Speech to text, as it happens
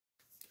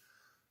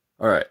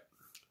Alright,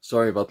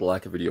 sorry about the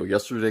lack of video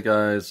yesterday,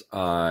 guys.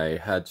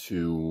 I had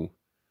to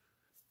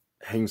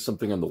hang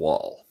something on the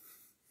wall.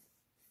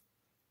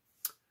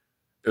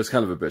 It was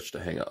kind of a bitch to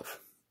hang up.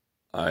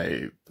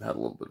 I had a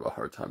little bit of a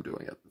hard time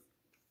doing it.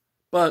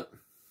 But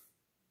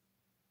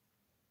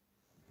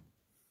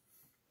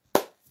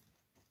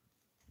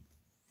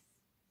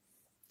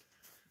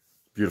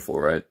beautiful,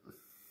 right?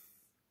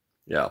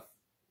 Yeah.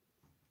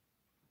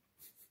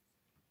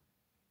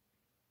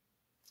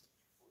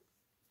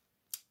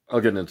 I'll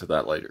get into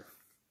that later.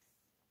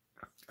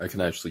 I can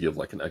actually give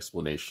like an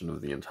explanation of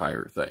the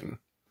entire thing.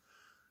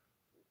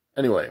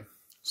 Anyway,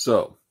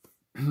 so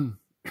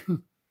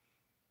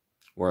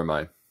where am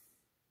I?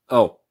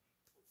 Oh,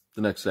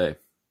 the next day.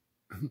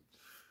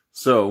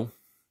 So,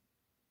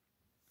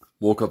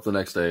 woke up the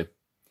next day,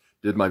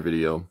 did my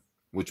video,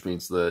 which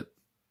means that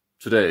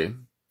today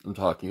I'm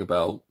talking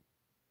about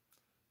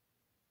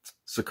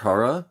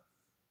Saqqara.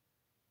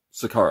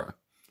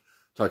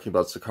 Talking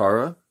about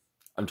Saqqara.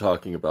 I'm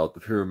talking about the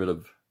Pyramid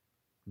of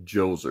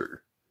Djoser.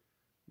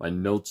 My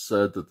notes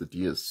said that the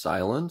D is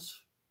silent.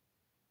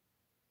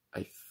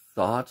 I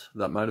thought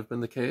that might have been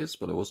the case,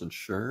 but I wasn't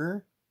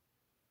sure.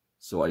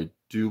 So I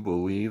do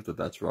believe that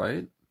that's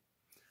right.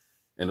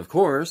 And of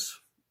course,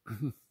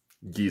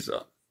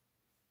 Giza.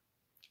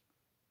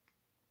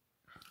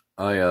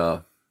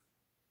 Man,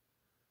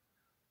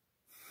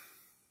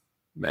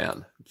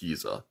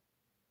 Giza.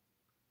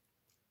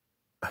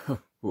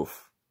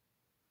 Oof.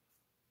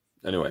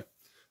 Anyway.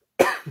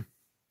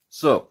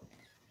 So,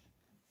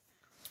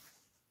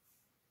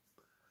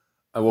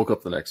 I woke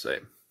up the next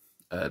day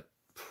at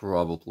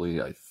probably,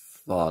 I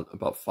thought,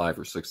 about 5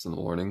 or 6 in the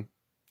morning,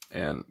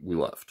 and we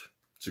left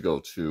to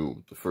go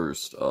to the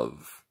first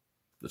of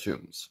the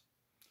tombs.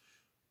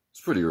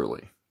 It's pretty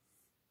early.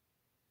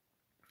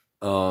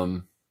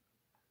 Got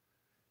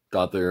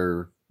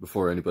there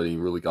before anybody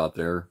really got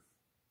there.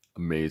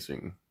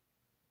 Amazing.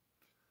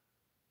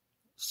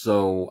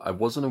 So, I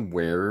wasn't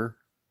aware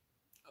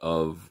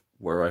of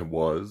where I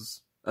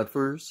was at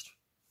first.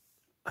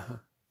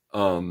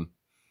 We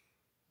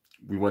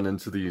went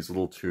into these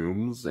little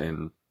tombs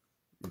and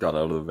got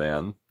out of the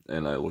van,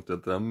 and I looked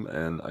at them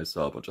and I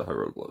saw a bunch of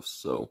hieroglyphs.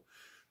 So,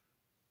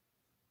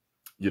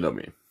 you know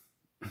me.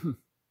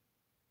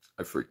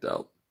 I freaked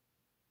out.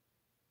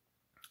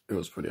 It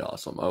was pretty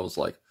awesome. I was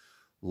like,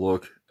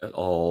 look at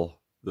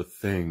all the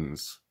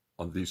things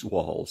on these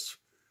walls.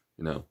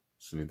 You know,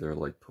 sitting there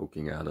like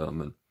poking at them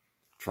and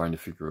trying to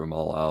figure them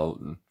all out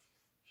and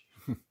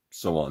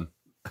so on.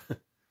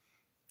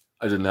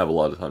 I didn't have a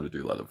lot of time to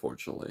do that,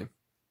 unfortunately.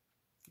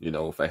 You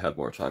know, if I had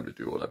more time to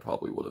do it, I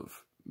probably would have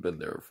been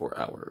there for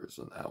hours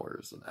and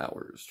hours and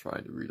hours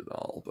trying to read it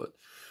all. But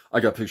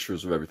I got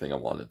pictures of everything I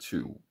wanted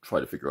to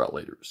try to figure out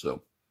later,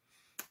 so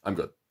I'm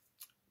good.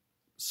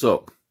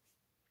 So,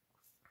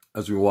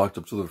 as we walked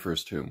up to the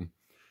first tomb,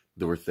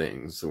 there were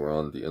things that were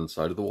on the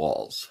inside of the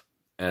walls.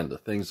 And the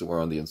things that were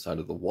on the inside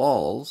of the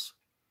walls,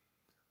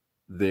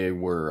 they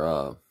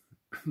were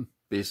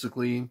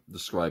basically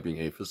describing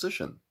a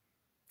physician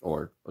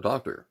or a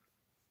doctor.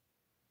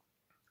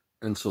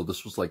 And so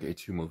this was like a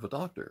tomb of a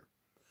doctor.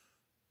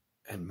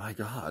 And my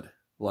God,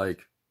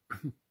 like,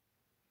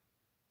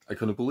 I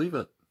couldn't believe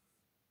it.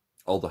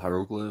 All the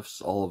hieroglyphs,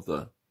 all of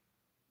the,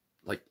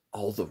 like,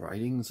 all the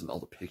writings and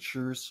all the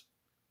pictures.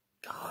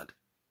 God.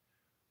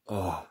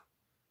 Oh.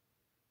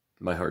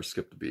 My heart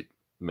skipped a beat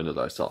the minute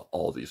I saw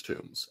all these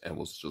tombs and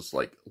was just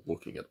like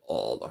looking at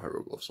all the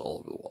hieroglyphs all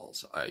over the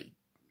walls.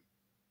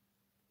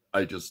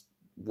 I just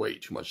way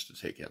too much to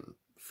take in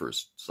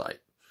first sight.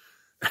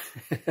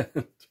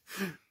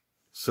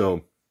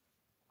 So,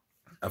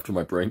 after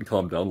my brain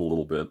calmed down a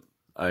little bit,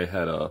 I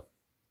had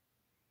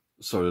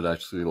started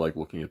actually like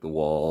looking at the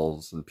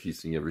walls and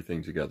piecing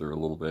everything together a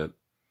little bit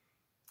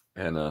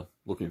and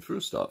looking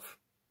through stuff.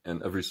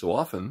 And every so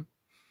often,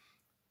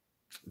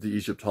 the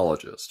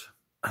Egyptologist.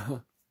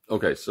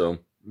 Okay, so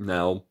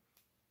now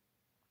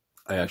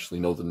I actually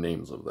know the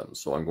names of them,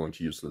 so I'm going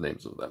to use the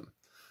names of them.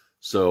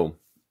 So,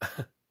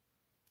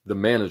 the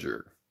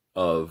manager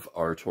of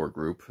our tour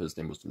group, his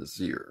name was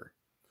Nazir.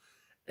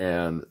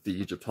 And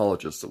the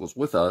Egyptologist that was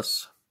with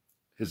us,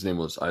 his name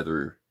was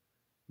either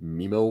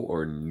Mimo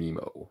or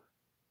Nemo.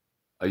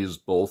 I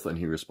used both and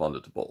he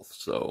responded to both,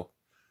 so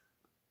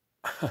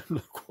I'm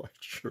not quite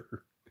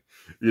sure.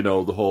 You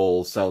know, the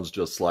whole sounds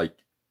just like,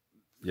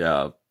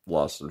 yeah,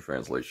 lost in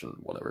translation,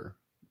 whatever.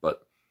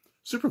 But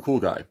super cool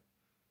guy.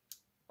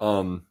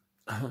 I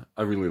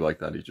really like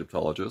that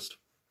Egyptologist.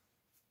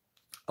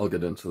 I'll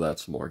get into that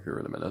some more here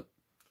in a minute.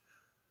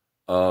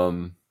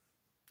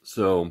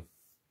 So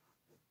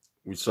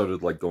we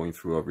started like going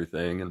through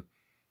everything and,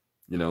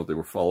 you know, they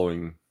were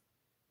following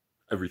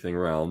everything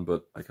around,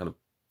 but I kind of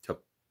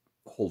kept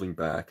holding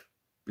back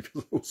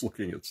because I was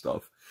looking at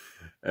stuff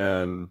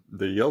and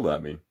they yelled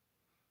at me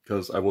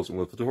because I wasn't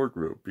with the tour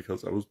group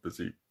because I was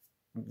busy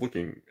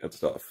looking at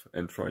stuff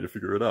and trying to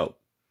figure it out.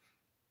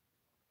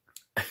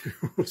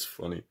 It was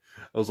funny.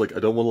 I was like, I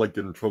don't want to like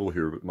get in trouble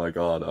here, but my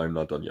God, I'm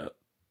not done yet.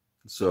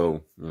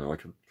 So, you know, I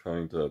kept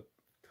trying to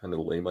kind of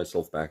lay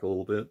myself back a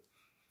little bit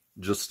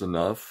just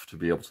enough to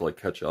be able to like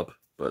catch up,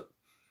 but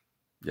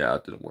yeah,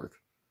 it didn't work.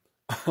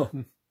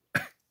 Um,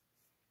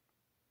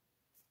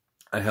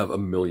 I have a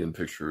million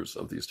pictures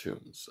of these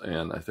tombs,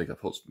 and I think I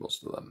posted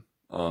most of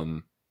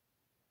them.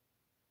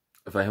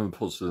 If I haven't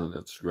posted it on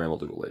Instagram, I'll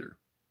do it later.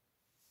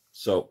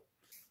 So,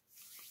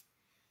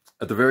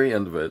 at the very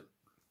end of it,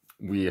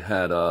 we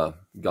had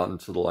gotten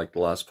to the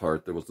last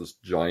part. There was this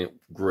giant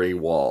gray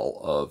wall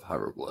of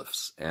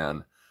hieroglyphs,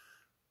 and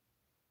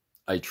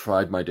I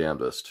tried my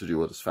damnedest to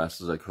do it as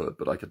fast as I could,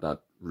 but I could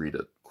not read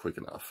it quick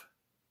enough.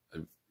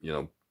 You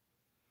know,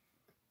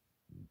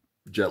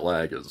 jet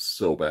lag is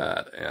so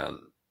bad, and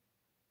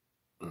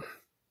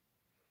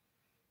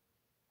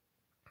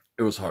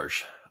it was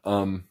harsh.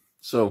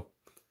 So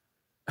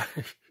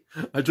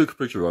I took a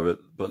picture of it,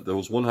 but there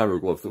was one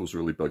hieroglyph that was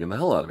really bugging the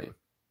hell out of me.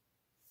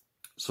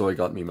 So I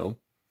got Mimo,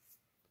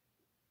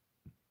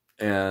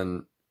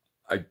 and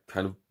I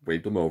kind of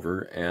waved him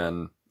over,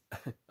 and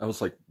I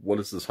was like, what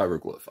is this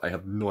hieroglyph? I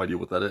have no idea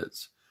what that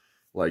is.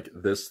 Like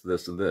this,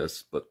 this, and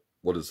this, but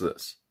what is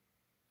this?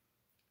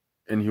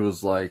 And he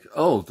was like,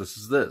 oh, this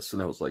is this.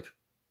 And I was like,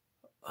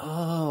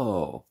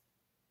 oh.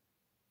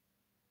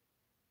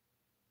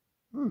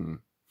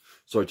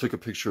 So I took a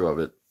picture of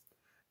it,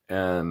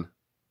 and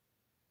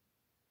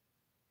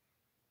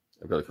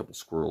I've got a couple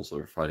squirrels that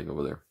are fighting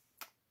over there.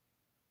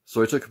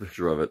 So I took a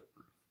picture of it,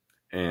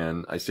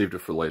 and I saved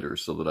it for later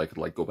so that I could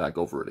like go back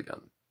over it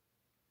again.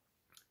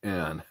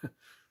 And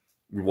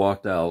we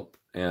walked out,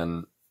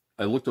 and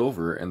I looked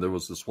over, and there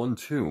was this one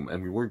tomb,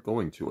 and we weren't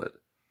going to it.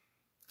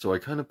 So I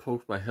kind of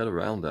poked my head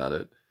around at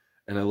it,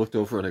 and I looked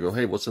over, and I go,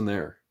 hey, what's in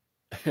there?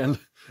 And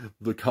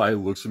the guy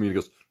looks at me and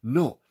he goes,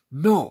 no,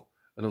 no.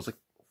 And I was like,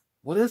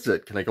 what is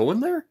it? Can I go in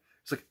there?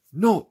 He's like,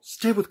 no,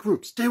 stay with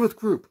group, stay with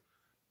group.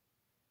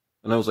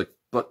 And I was like,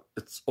 but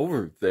it's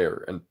over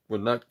there, and we're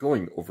not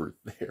going over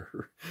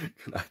there.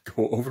 Can I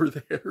go over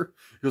there?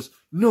 He goes,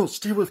 no,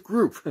 stay with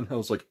group. And I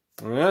was like,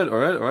 all right,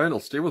 I'll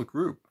stay with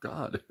group.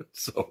 God.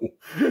 So,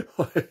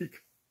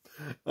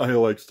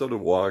 I started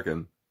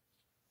walking,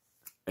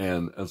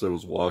 and as I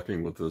was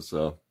walking with this,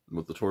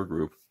 with the tour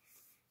group,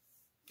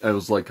 I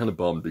was kind of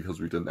bummed because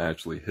we didn't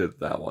actually hit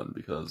that one,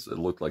 because it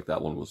looked like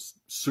that one was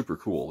super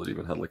cool. It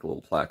even had a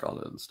little plaque on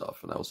it and stuff.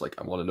 And I was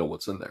like, I want to know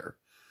what's in there.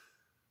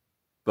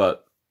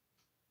 But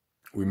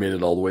we made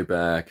it all the way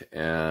back,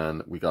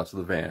 and we got to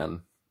the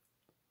van,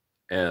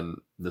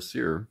 and this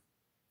year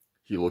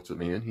he looked at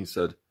me and he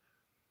said,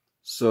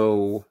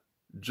 so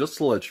just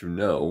to let you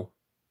know,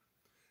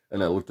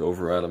 and I looked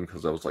over at him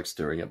because I was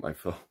staring at my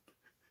phone,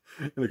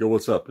 and I go,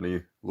 what's up? And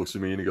he looks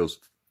at me and he goes,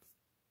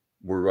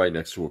 we're right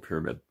next to a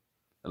pyramid.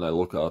 And I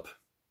look up,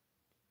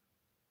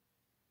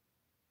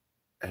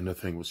 and the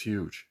thing was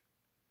huge.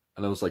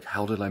 And I was like,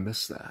 how did I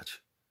miss that?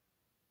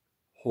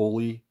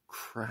 Holy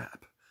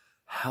crap.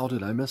 How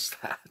did I miss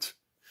that?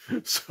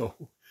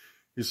 So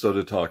he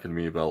started talking to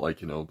me about,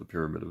 the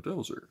Pyramid of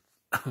Djoser.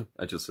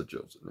 I just said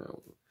Djoser.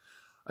 No.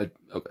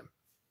 Okay.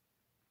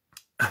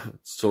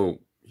 So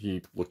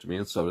he looked at me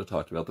and started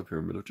talking about the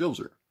Pyramid of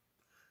Djoser.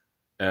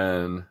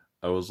 And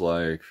I was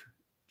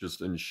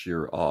just in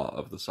sheer awe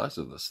of the size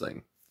of this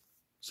thing.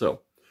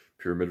 So,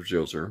 Pyramid of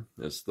Djoser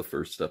is the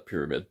first step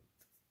pyramid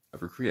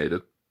ever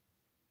created.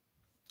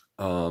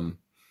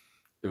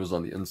 It was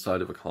on the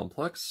inside of a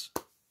complex,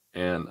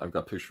 and I've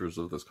got pictures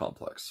of this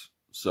complex.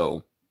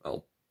 So,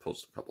 I'll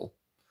post a couple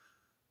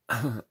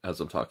as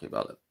I'm talking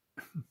about it.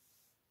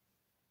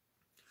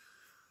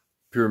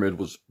 Pyramid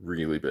was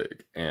really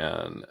big,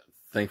 and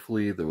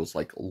thankfully there was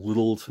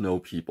little to no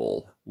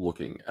people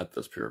looking at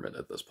this pyramid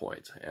at this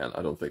point, and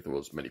I don't think there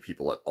was many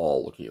people at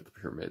all looking at the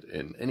pyramid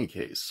in any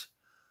case.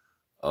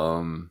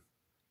 I'm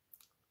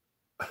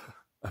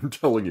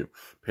telling you,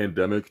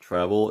 pandemic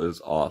travel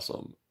is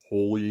awesome.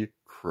 Holy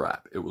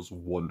crap, it was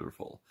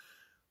wonderful.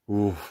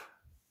 Ooh.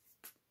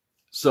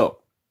 So,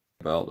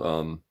 about,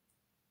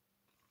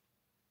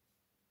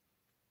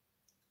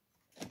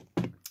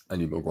 I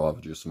need more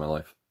guava juice in my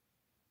life.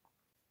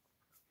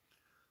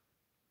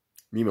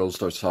 Mimo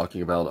starts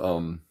talking about,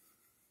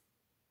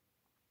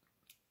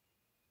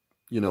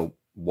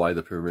 why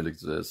the pyramid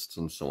exists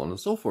and so on and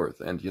so forth.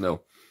 And,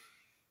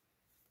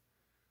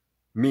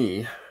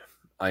 me,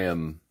 I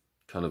am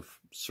kind of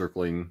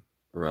circling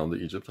around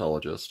the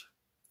Egyptologist,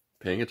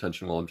 paying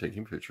attention while I'm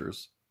taking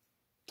pictures.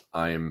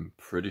 I'm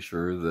pretty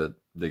sure that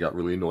they got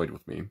really annoyed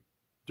with me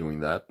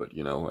doing that, but,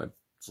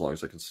 as long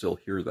as I can still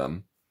hear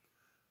them,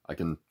 I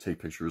can take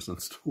pictures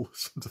and still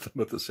listen to them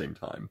at the same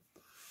time.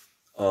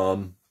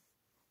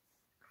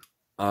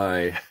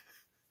 I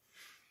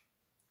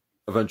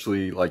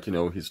eventually,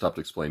 he stopped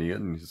explaining it,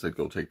 and he said,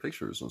 go take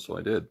pictures, and so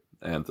I did.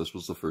 And this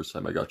was the first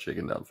time I got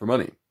shaken down for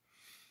money.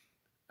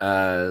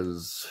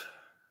 As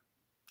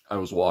I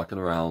was walking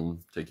around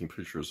taking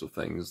pictures of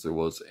things, there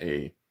was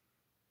a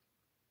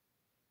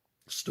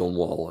stone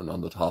wall, and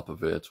on the top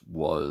of it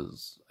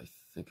was, I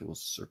think it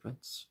was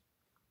serpents.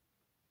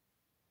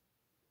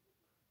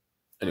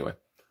 Anyway,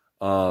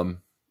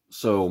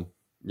 so,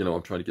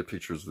 I'm trying to get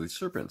pictures of these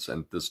serpents,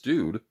 and this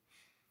dude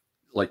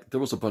like there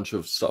was a bunch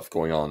of stuff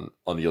going on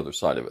the other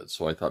side of it.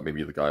 So I thought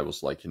maybe the guy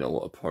was like,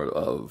 a part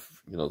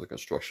of, the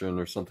construction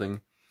or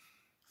something.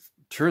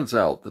 Turns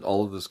out that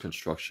all of this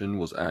construction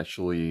was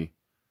actually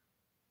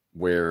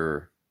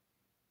where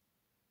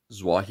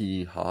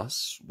Zwahi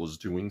Haas was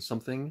doing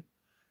something.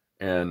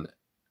 And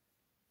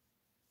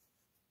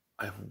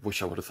I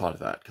wish I would have thought of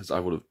that, because I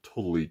would have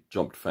totally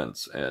jumped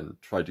fence and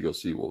tried to go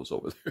see what was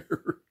over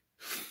there.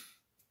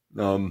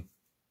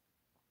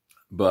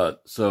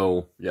 But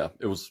so yeah,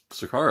 it was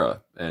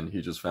Saqqara, and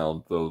he just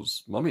found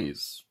those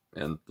mummies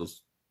and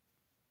those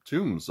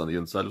tombs on the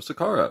inside of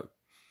Saqqara,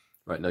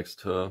 right next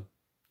to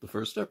the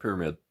first step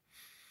pyramid.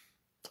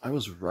 I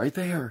was right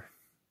there,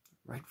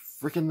 right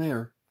freaking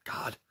there.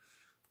 God.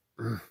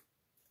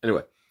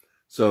 Anyway,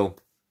 so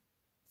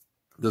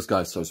this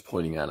guy starts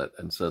pointing at it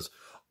and says,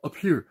 up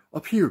here,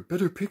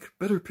 better pick.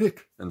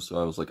 And so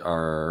I was like, all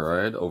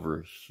right,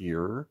 over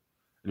here.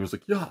 And he was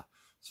like, yeah.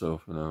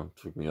 So,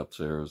 took me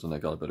upstairs and I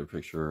got a better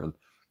picture. And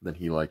then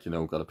he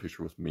got a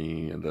picture with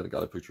me, and then I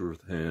got a picture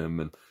with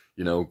him, and,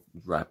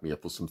 wrapped me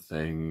up with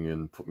something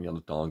and put me on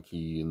a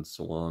donkey and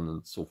so on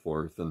and so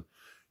forth. And,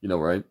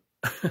 right?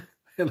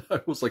 And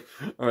I was like,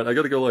 all right, I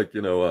got to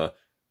go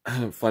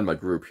find my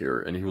group here.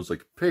 And he was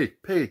like, pay.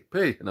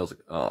 And I was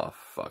like, oh,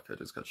 fuck, I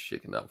just got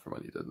shaken down for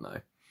money, didn't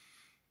I?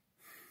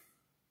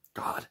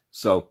 God.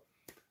 So,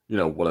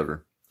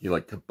 whatever. He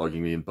kept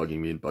bugging me.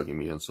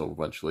 And so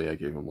eventually I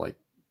gave him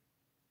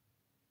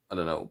I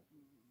don't know,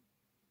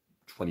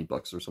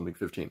 $20 or something,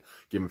 15.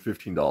 Gave him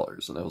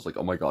 $15. And I was like,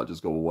 oh my God,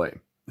 just go away.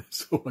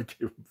 So I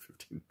gave him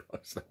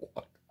 $15 and I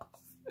walked off.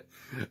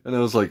 And I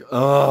was like,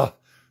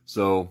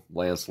 So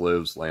Lance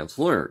lives, Lance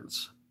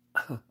learns.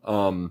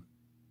 I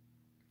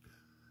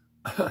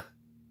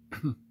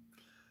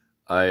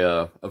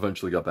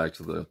eventually got back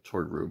to the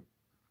tour group,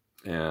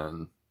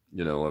 and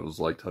I was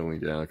telling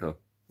Danica,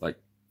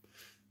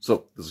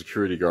 so the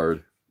security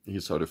guard, he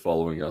started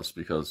following us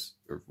he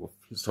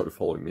started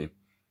following me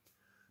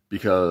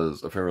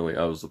because apparently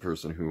I was the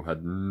person who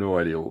had no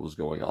idea what was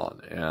going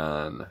on,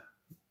 and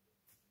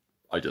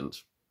I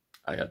didn't.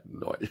 I had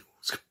no idea what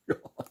was going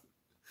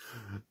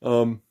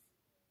on.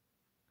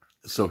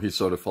 So he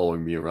started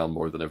following me around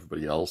more than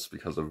everybody else,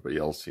 because everybody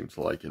else seemed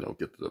to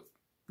get the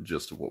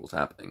gist of what was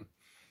happening.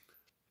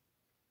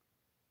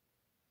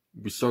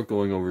 We start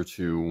going over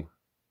to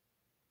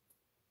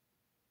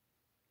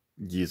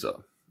Giza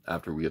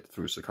after we get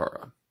through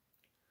Saqqara.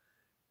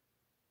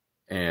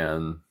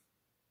 And,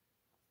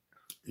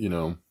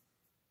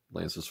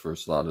 Lance's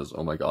first thought is,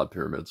 oh my God,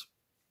 pyramids,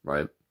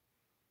 right?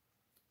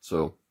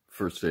 So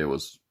first day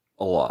was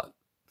a lot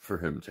for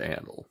him to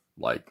handle.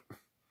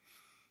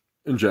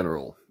 In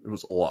general, it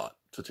was a lot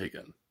to take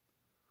in.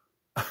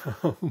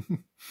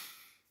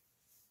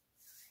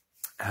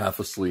 Half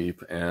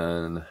asleep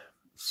and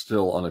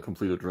still on a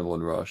complete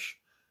adrenaline rush.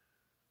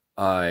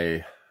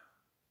 I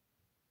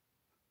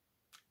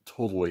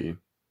totally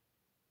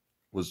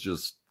was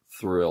just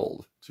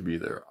thrilled to be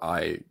there.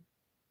 I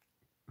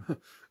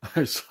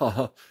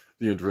saw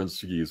the entrance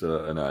to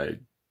Giza, and I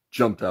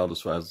jumped out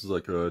as fast as I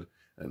could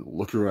and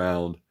looked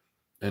around,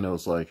 and I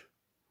was like,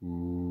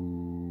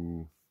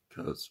 ooh,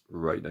 because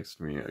right next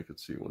to me I could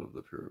see one of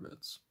the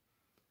pyramids.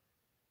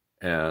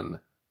 And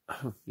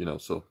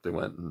so they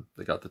went and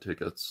they got the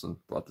tickets and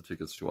brought the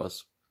tickets to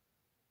us.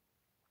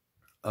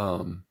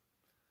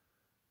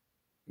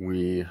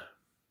 We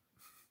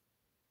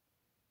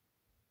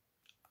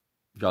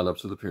got up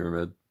to the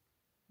pyramid.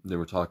 They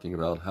were talking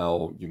about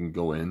how you can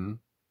go in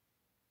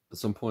at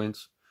some point.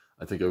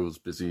 I think I was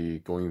busy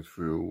going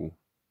through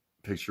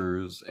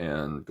pictures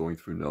and going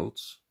through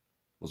notes.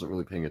 Wasn't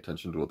really paying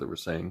attention to what they were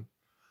saying.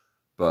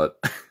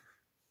 But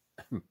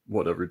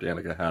whatever,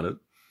 Danica had it.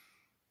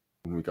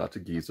 When we got to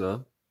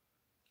Giza,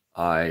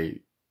 I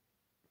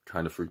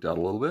kind of freaked out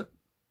a little bit.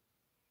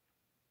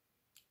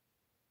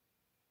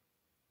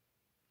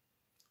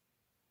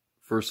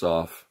 First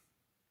off,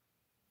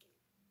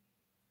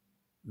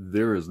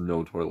 there is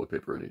no toilet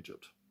paper in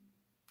Egypt.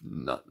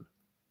 None.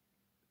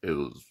 It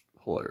was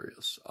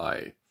hilarious.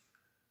 I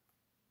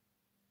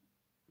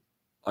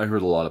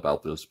heard a lot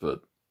about this,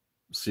 but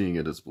seeing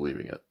it is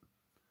believing it.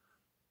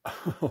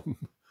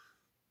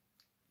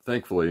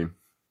 Thankfully,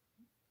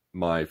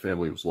 my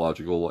family was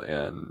logical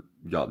and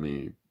got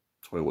me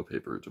toilet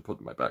paper to put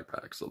in my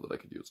backpack so that I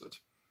could use it.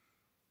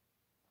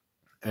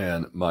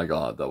 And my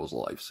God, that was a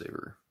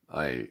lifesaver.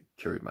 I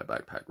carried my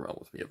backpack around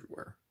with me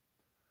everywhere.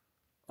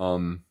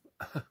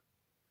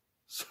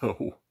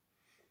 So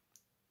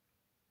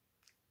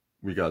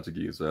we got to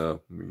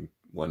Giza, we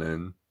went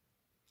in,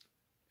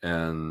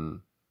 and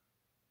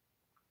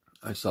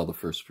I saw the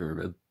first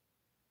pyramid,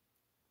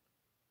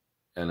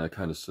 and I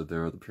kind of stood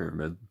there at the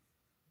pyramid,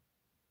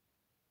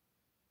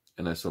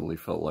 and I suddenly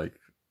felt like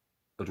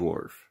a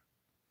dwarf.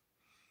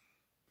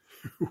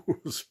 It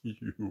was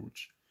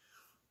huge.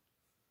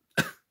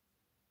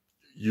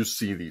 You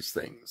see these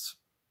things.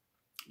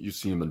 You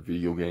see them in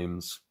video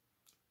games.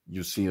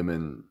 You see them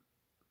in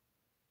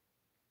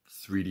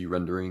 3D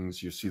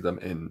renderings. You see them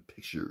in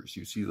pictures.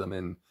 You see them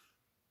in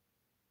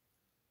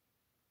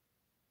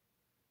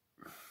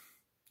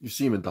You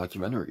see them in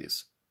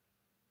documentaries.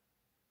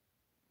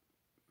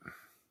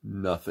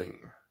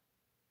 Nothing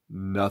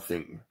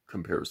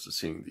compares to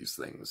seeing these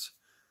things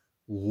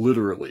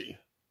literally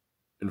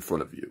in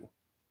front of you.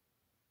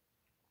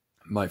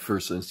 My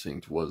first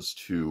instinct was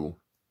to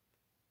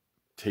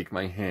take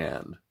my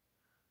hand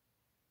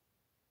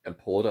and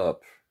pull it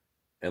up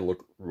and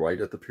look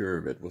right at the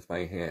pyramid with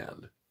my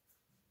hand,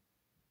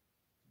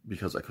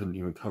 because I couldn't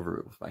even cover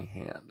it with my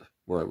hand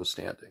where I was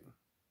standing.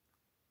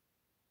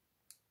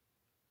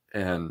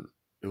 And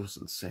it was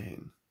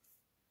insane.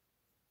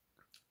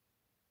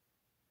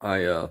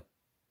 I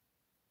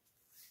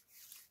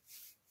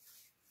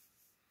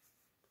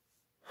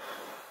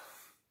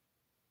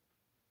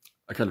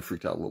kind of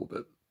freaked out a little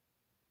bit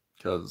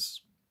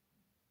because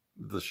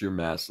the sheer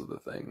mass of the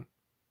thing,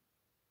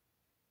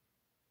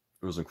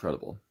 it was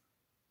incredible.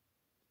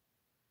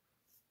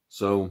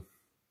 So,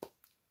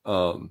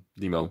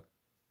 Nemo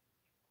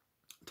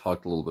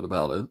talked a little bit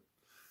about it,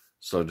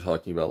 started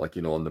talking about, like,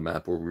 on the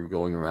map where we were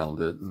going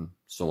around it and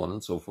so on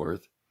and so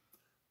forth.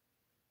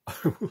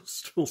 I was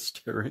still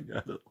staring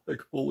at it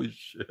like, holy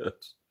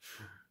shit,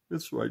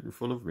 it's right in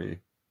front of me.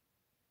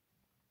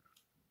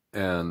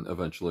 And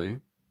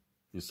eventually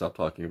he stopped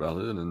talking about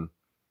it, and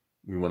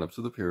we went up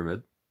to the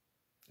pyramid,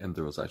 and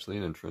there was actually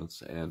an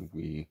entrance, and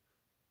we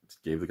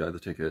gave the guy the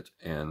ticket,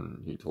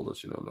 and he told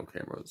us, no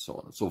cameras, so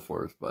on and so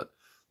forth, but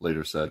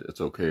later said,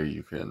 it's okay,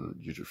 you can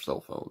use your cell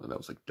phone. And I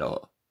was like, duh.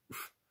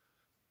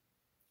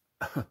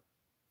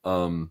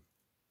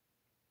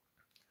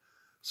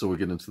 So we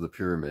get into the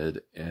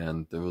pyramid,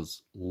 and there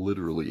was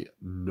literally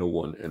no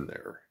one in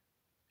there.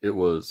 It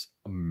was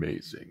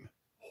amazing.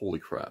 Holy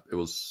crap. It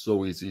was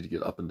so easy to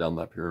get up and down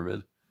that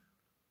pyramid.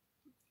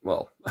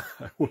 Well,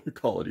 I wouldn't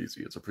call it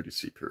easy. It's a pretty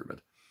steep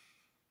pyramid.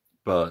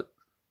 But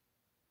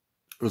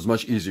it was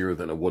much easier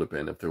than it would have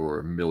been if there were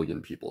a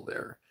million people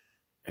there.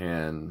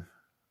 And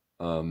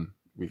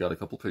we got a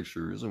couple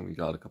pictures, and we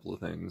got a couple of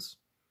things.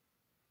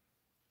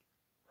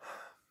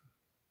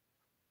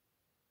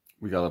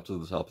 We got up to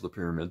the top of the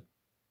pyramid,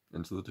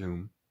 into the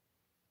tomb.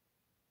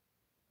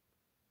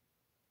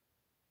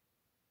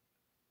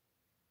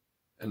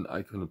 And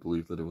I couldn't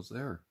believe that it was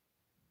there.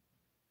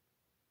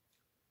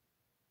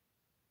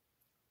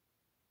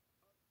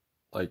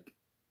 Like,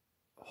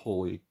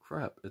 holy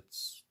crap,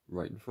 it's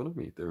right in front of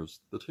me.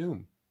 There's the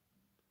tomb.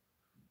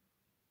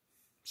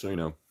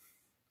 So,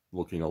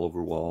 looking all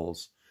over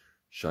walls,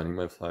 shining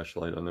my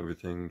flashlight on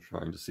everything,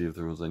 trying to see if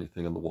there was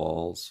anything on the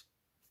walls,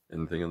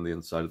 anything on the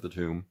inside of the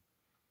tomb.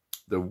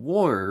 There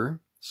were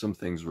some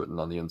things written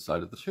on the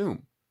inside of the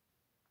tomb.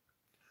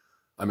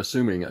 I'm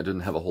assuming I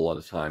didn't have a whole lot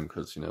of time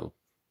because,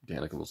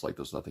 Danica was like,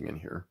 there's nothing in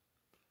here.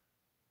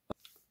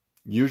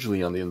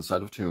 Usually on the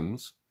inside of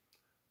tombs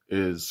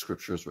is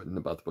scriptures written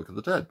about the Book of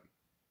the Dead.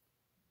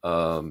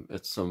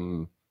 It's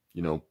some,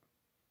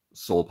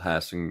 soul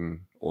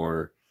passing,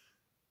 or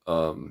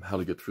how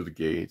to get through the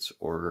gates,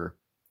 or,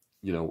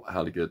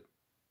 how to get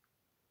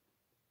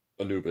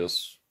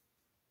Anubis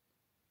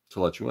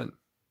to let you in.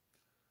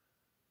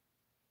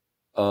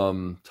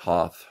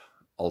 Thoth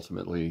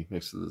ultimately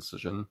makes the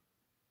decision.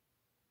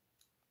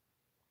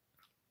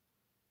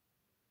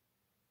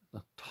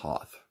 Not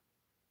Thoth.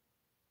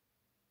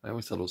 I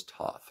always thought it was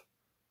Thoth.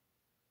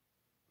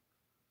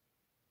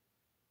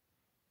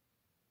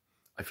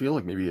 I feel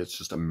like maybe it's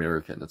just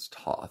American. It's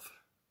Thoth.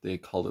 They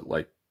called it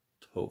like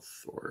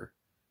Toth, or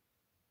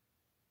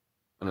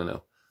I don't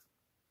know.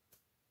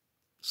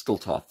 Still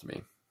Thoth to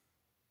me.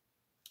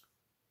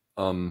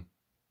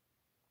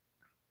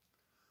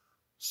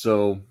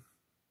 So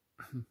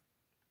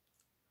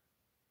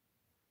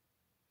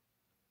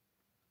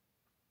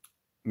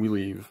we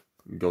leave,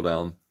 go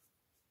down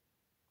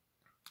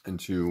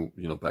into,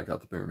 back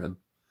out the pyramid.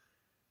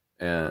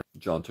 And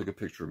John took a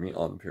picture of me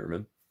on the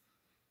pyramid.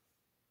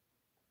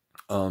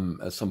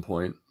 At some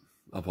point,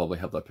 I'll probably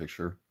have that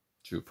picture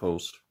to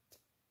post.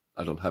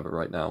 I don't have it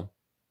right now.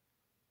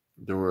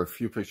 There were a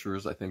few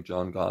pictures I think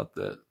John got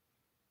that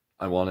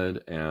I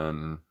wanted,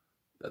 and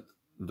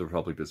they're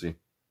probably busy.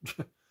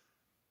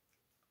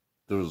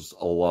 There was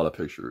a lot of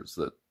pictures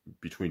that,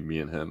 between me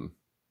and him,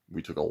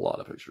 we took a lot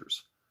of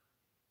pictures.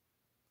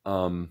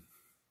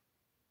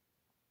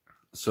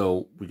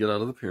 So we get out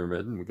of the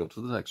pyramid and we go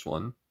to the next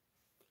one.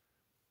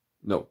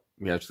 No,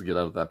 we actually get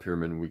out of that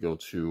pyramid and we go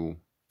to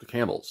the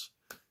camels.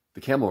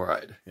 The camel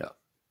ride, yeah.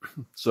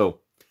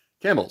 So,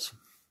 camels.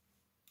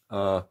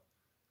 Those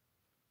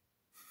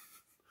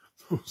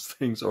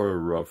things are a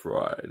rough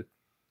ride.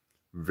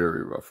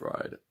 Very rough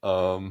ride.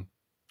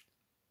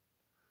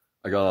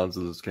 I got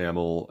onto this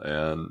camel,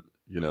 and,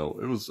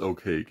 it was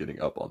okay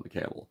getting up on the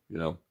camel,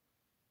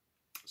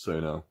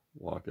 So,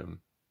 walking.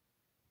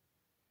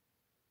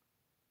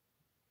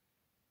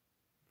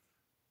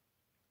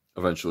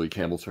 Eventually,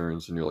 camel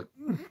turns, and you're like,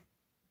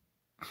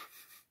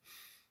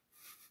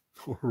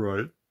 all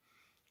right.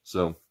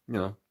 So,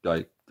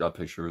 got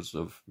pictures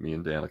of me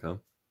and Danica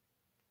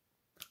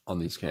on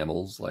these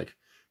camels, like,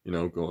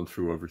 going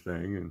through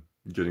everything and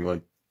getting,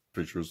 like,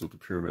 pictures of the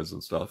pyramids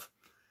and stuff.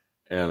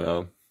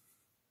 And,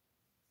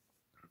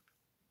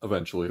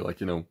 eventually,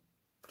 like,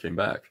 came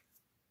back.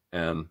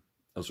 And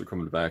as we're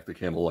coming back, the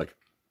camel, like,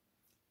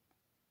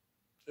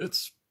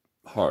 it's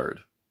hard.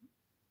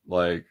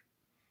 Like,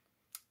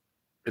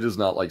 it is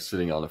not like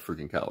sitting on a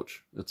freaking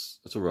couch. It's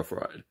a rough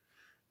ride.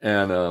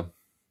 And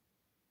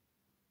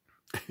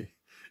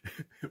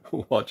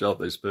watch out,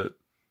 they spit.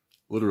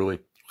 Literally.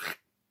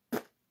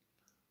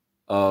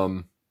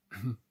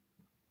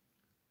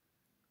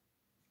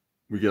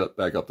 We get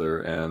back up there,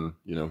 and,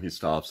 you know, he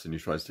stops and he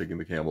tries taking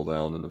the camel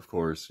down, and of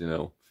course, you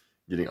know,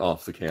 getting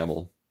off the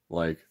camel,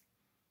 like,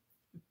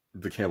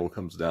 the camel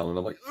comes down, and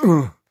I'm like,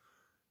 ugh!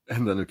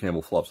 And then the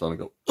camel flops down and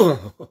go,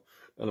 ugh!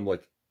 And I'm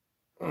like,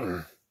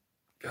 ugh,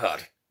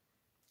 God.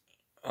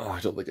 Oh, I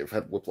don't think I've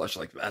had whiplash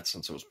like that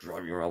since I was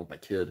driving around with my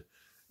kid.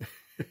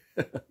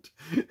 I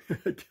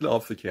get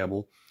off the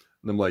camel,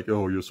 and I'm like,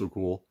 oh, you're so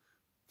cool.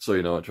 So,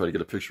 you know, I try to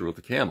get a picture with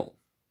the camel.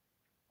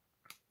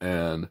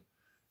 And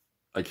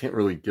I can't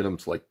really get him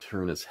to, like,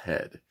 turn his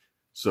head.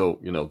 So,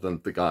 you know,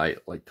 then the guy,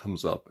 like,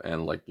 comes up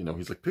and, like, you know,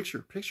 he's like, picture,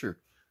 picture.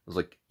 I was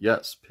like,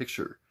 yes,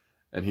 picture.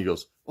 And he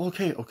goes,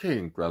 okay, okay,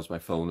 and grabs my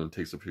phone and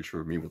takes a picture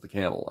of me with the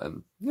camel.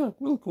 And, yeah,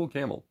 really cool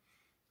camel.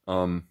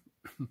 I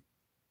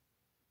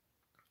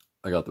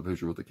got the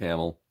picture with the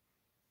camel.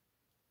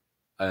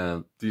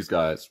 And these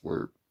guys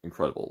were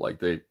incredible. Like,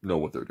 they know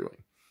what they're doing.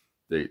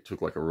 They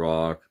took, like, a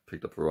rock,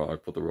 picked up a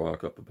rock, put the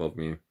rock up above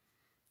me.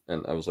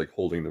 And I was, like,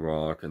 holding the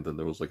rock. And then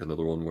there was, like,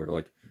 another one where,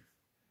 like,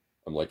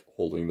 I'm, like,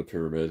 holding the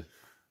pyramid.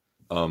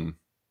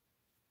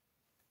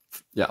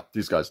 Yeah,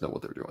 these guys know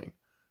what they're doing.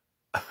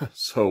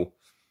 So,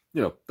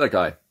 you know, that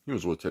guy, he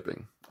was worth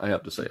tipping. I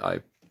have to say,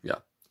 yeah.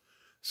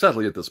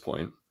 Sadly, at this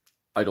point,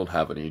 I don't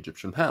have any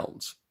Egyptian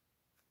pounds.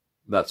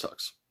 That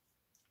sucks.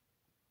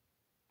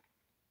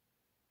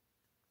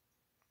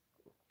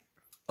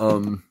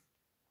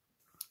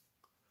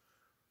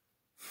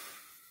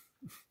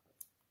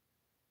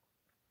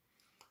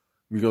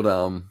 We go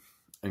down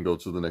and go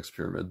to the next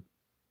pyramid.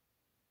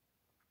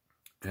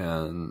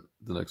 And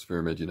the next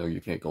pyramid, you know,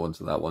 you can't go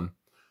into that one.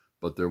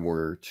 But there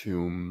were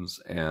tombs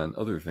and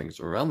other things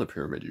around the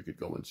pyramid you could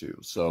go into.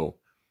 So,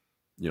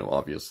 you know,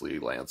 obviously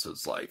Lance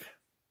is, like,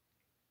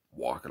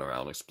 walking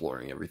around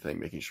exploring everything,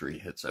 making sure he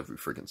hits every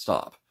freaking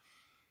stop.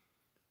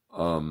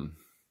 The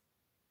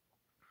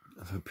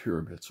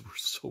pyramids were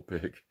so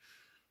big.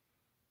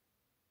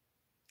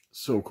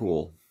 So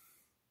cool.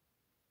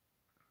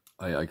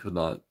 I could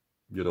not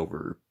get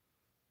over,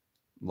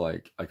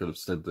 like, I could have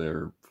stood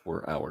there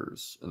for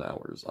hours and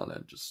hours on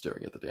end just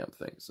staring at the damn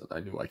things, and I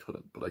knew I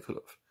couldn't, but I could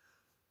have.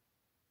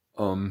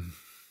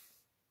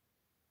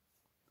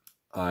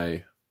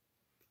 I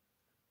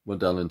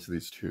went down into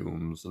these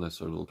tombs, and I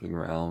started looking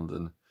around,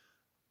 and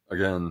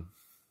again,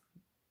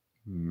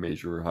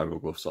 major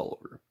hieroglyphs all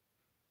over.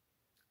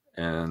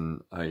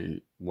 And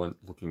I went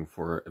looking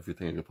for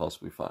everything I could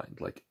possibly find,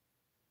 like,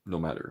 no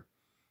matter.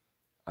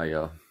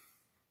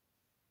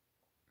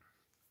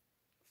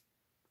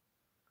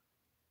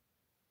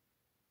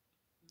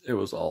 It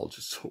was all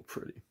just so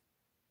pretty.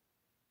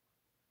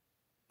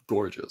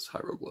 Gorgeous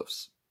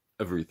hieroglyphs.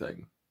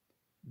 Everything.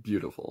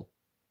 Beautiful.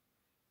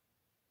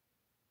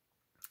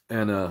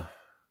 And,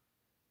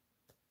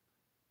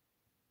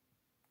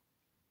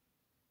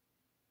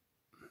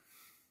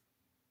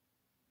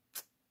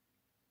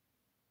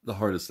 the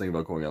hardest thing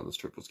about going on this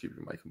trip was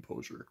keeping my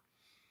composure.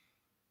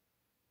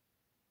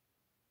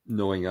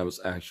 Knowing I was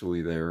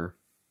actually there,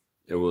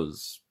 it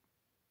was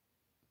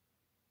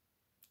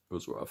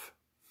rough.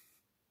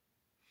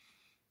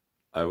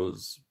 I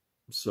was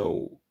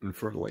so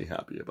infernally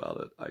happy about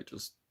it.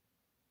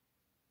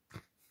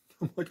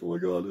 I'm like, oh my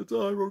god, it's a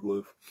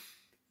hieroglyph.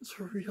 It's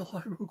a real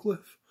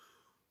hieroglyph.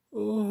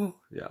 Oh,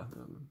 yeah.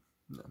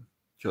 No.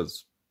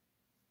 Because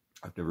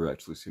I've never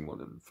actually seen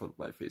one in front of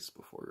my face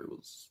before. It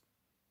was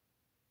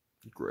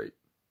great.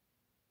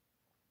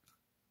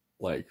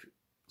 Like,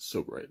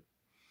 so great.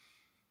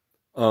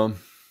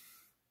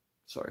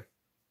 Sorry.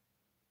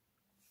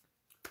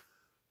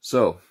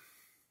 So,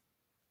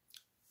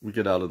 we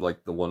get out of,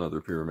 like, the one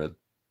other pyramid,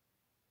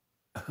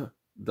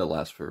 the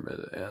last pyramid,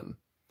 and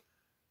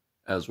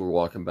as we're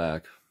walking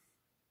back,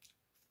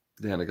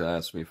 Danica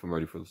asks me if I'm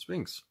ready for the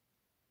Sphinx.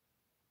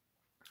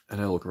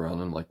 And I look around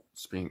and I'm like,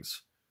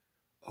 Sphinx?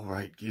 Oh,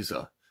 right,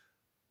 Giza.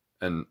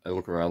 And I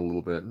look around a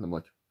little bit and I'm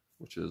like,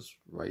 which is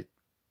right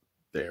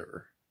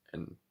there.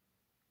 And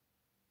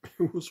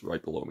it was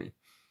right below me.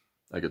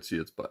 I could see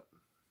its butt.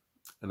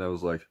 And I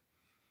was like,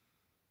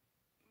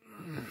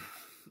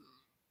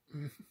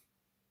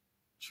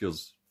 she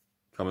goes,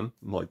 coming?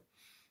 I'm like,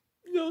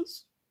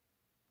 yes.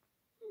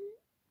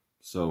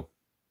 So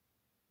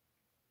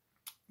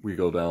we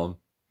go down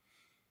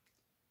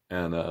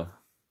and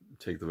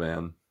take the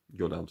van,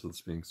 go down to the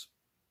Sphinx.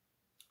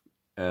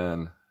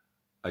 And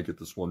I get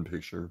this one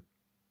picture.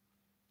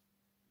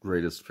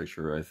 Greatest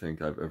picture I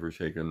think I've ever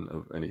taken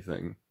of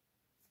anything.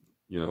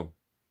 You know,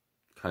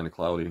 kind of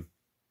cloudy.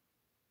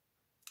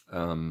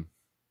 The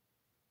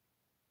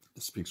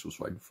Sphinx was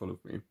right in front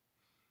of me.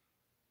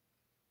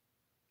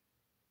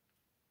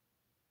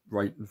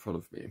 Right in front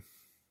of me.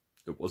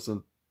 It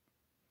wasn't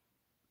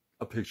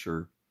a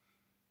picture.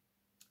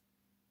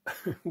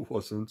 It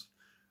wasn't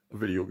a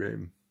video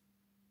game.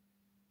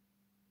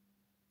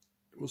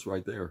 It was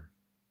right there.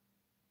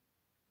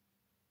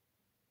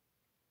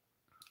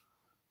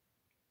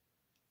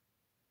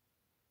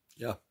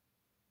 Yeah.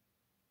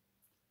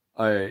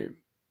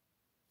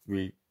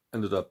 We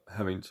ended up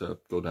having to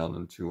go down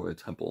into a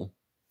temple,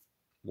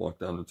 walk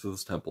down into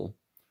this temple.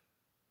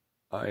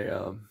 I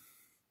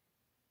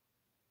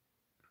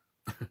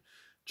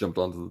jumped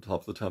onto the top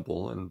of the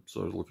temple and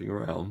started looking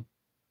around.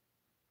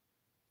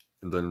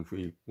 And then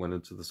we went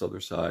into this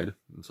other side,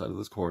 inside of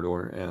this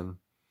corridor, and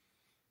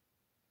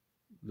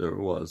there it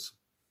was.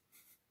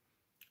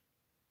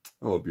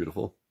 Oh,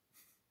 beautiful.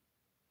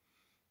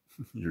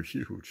 You're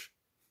huge.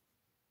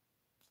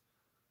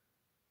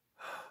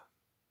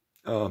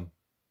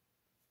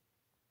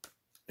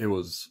 It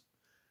was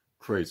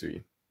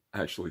crazy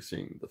actually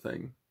seeing the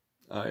thing.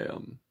 I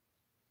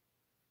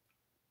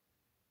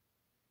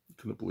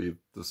couldn't believe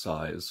the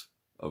size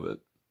of it.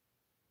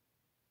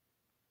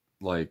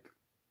 Like,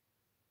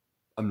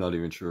 I'm not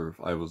even sure if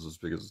I was as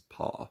big as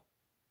Pa.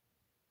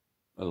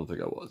 I don't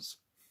think I was.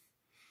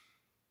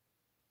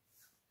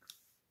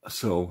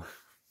 So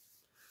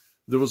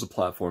there was a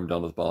platform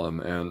down at the bottom,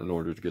 and in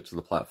order to get to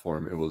the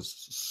platform, it was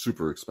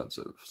super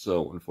expensive.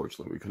 So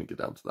unfortunately, we couldn't get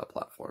down to that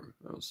platform.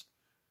 I was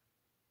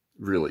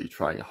really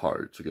trying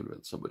hard to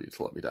convince somebody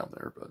to let me down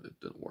there, but it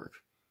didn't work.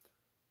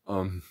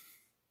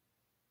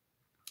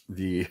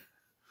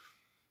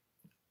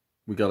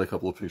 We got a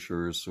couple of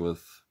pictures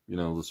with,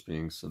 the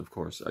Sphinx, and of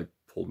course I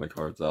pulled my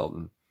cards out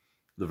in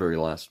the very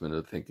last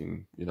minute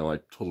thinking, I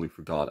totally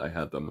forgot I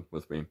had them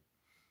with me.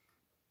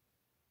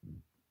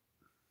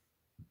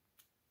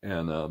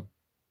 And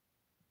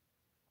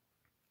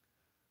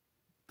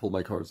pulled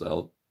my cards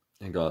out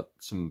and got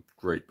some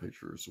great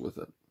pictures with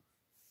it.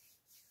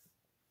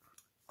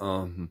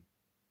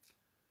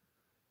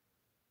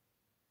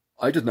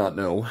 I did not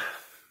know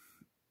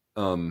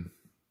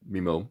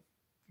Mimo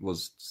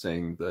was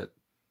saying that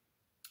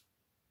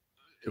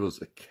it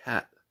was a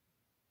cat.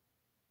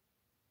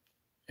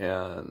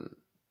 And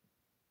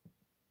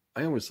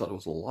I always thought it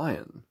was a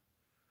lion.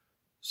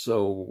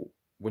 So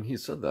when he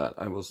said that,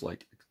 I was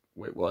like,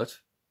 wait, what?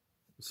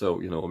 So,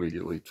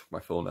 immediately took my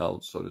phone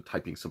out, started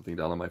typing something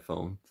down on my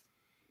phone.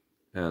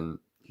 And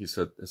he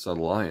said, it's not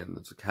a lion,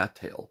 it's a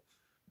cattail.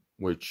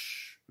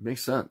 Which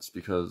makes sense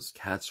because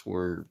cats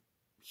were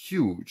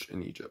huge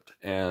in Egypt.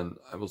 And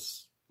I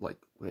was like,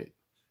 wait,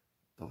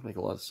 that would make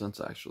a lot of sense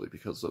actually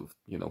because of,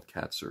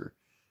 cats are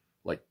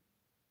like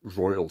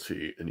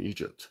royalty in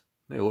Egypt.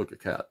 Hey, look, a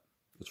cat.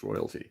 It's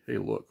royalty. Hey,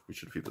 look, we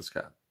should feed this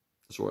cat.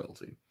 It's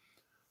royalty.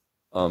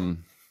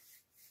 And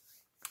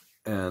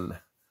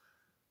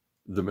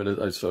the minute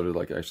I started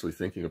actually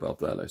thinking about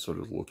that, I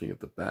started looking at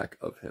the back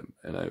of him,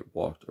 and I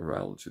walked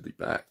around to the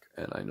back,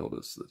 and I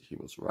noticed that he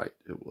was right.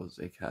 It was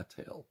a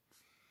cattail.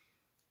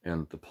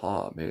 And the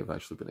paw may have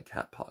actually been a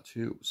cat paw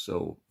too.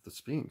 So the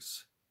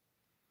Sphinx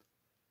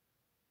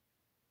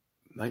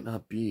might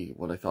not be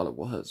what I thought it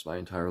was my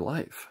entire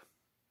life.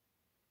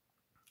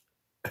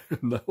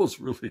 And that was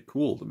really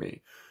cool to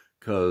me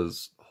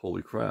because,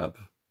 holy crap,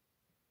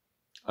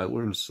 I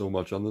learned so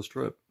much on this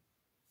trip.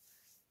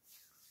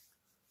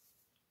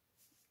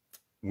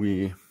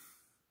 We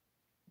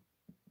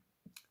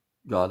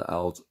got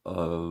out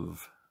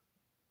of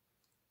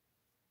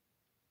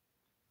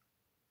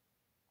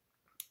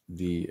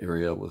the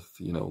area with,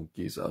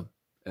 Giza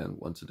and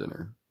went to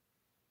dinner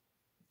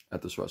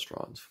at this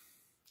restaurant.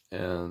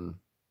 And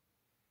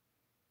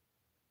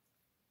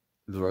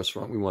the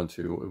restaurant we went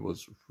to, it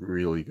was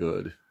really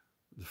good.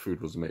 The food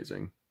was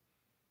amazing.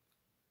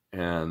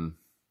 And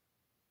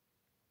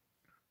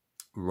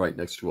right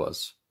next to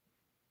us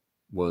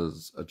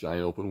was a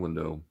giant open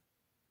window,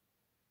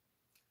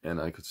 and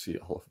I could see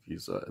all of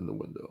Giza in the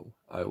window.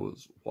 I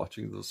was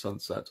watching the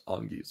sunset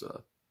on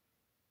Giza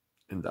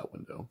in that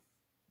window.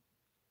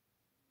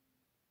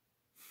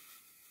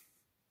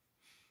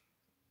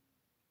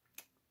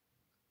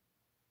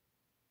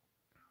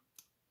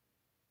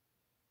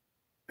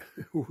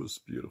 It was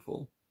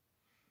beautiful.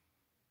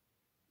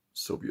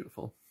 So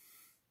beautiful.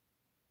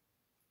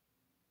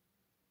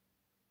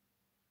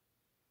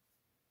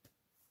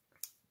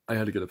 I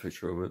had to get a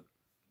picture of it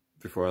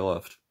before I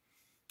left.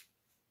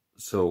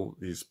 So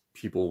these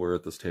people were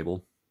at this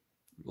table,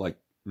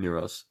 near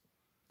us.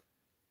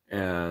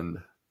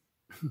 And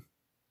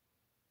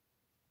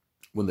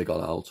when they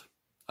got out,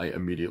 I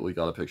immediately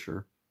got a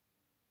picture.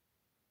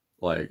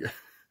 I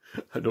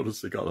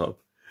noticed they got up,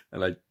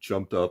 and I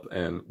jumped up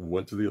and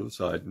went to the other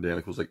side, and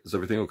Danica was like, is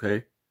everything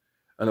okay?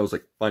 And I was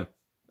like, fine.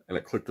 And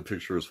I clicked the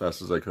picture as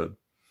fast as I could.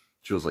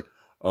 She was like,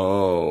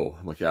 oh.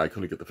 I'm like, yeah, I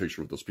couldn't get the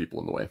picture with those people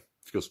in the way.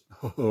 She goes,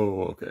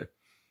 oh, okay.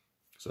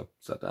 So,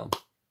 sat down.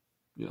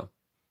 Yeah.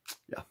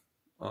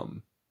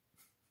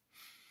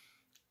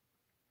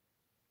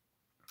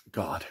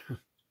 God,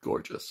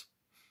 gorgeous.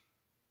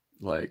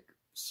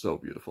 So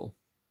beautiful.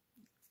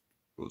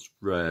 It was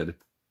red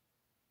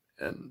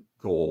and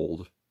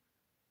gold,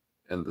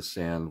 and the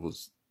sand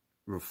was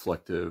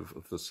reflective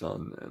of the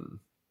sun, and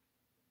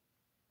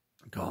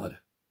God,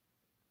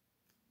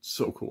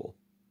 so cool.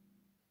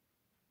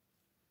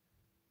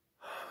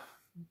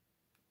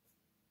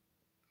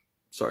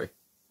 Sorry.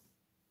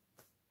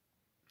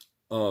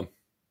 I'm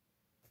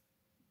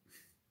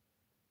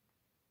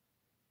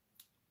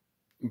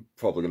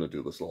probably gonna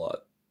do this a lot.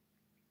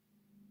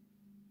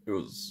 It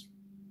was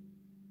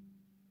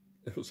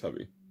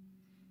heavy.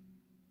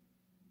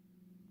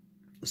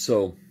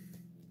 So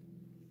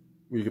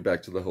we get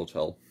back to the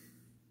hotel.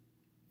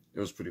 It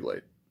was pretty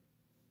late.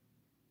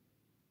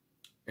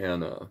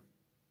 And the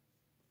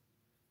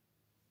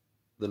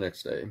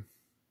next day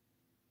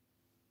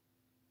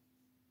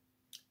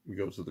we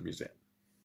go to the museum.